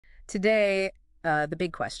Today, the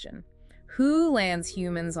big question. Who lands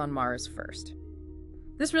humans on Mars first?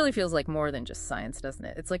 This really feels like more than just science, doesn't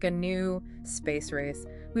it? It's like a new space race.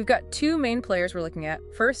 We've got two main players we're looking at.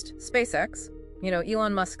 First, SpaceX,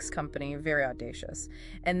 Elon Musk's company, very audacious.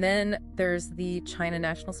 And then there's the China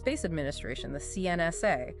National Space Administration, the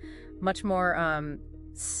CNSA, much more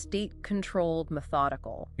state-controlled,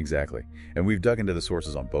 methodical. Exactly. And we've dug into the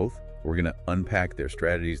sources on both. We're going to unpack their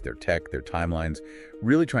strategies, their tech, their timelines,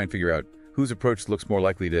 really try and figure out whose approach looks more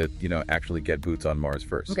likely to, actually get boots on Mars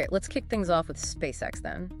first. Okay, let's kick things off with SpaceX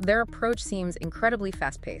then. Their approach seems incredibly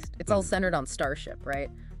fast-paced. It's all centered on Starship, right?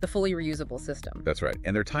 The fully reusable system. That's right.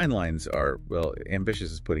 And their timelines are, well,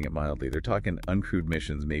 ambitious is putting it mildly. They're talking uncrewed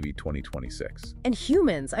missions, maybe 2026. And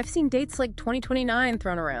humans, I've seen dates like 2029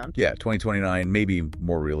 thrown around. Yeah, 2029, maybe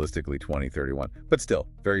more realistically 2031, but still,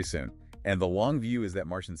 very soon. And the long view is that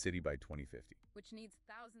Martian city by 2050. Which needs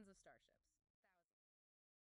thousands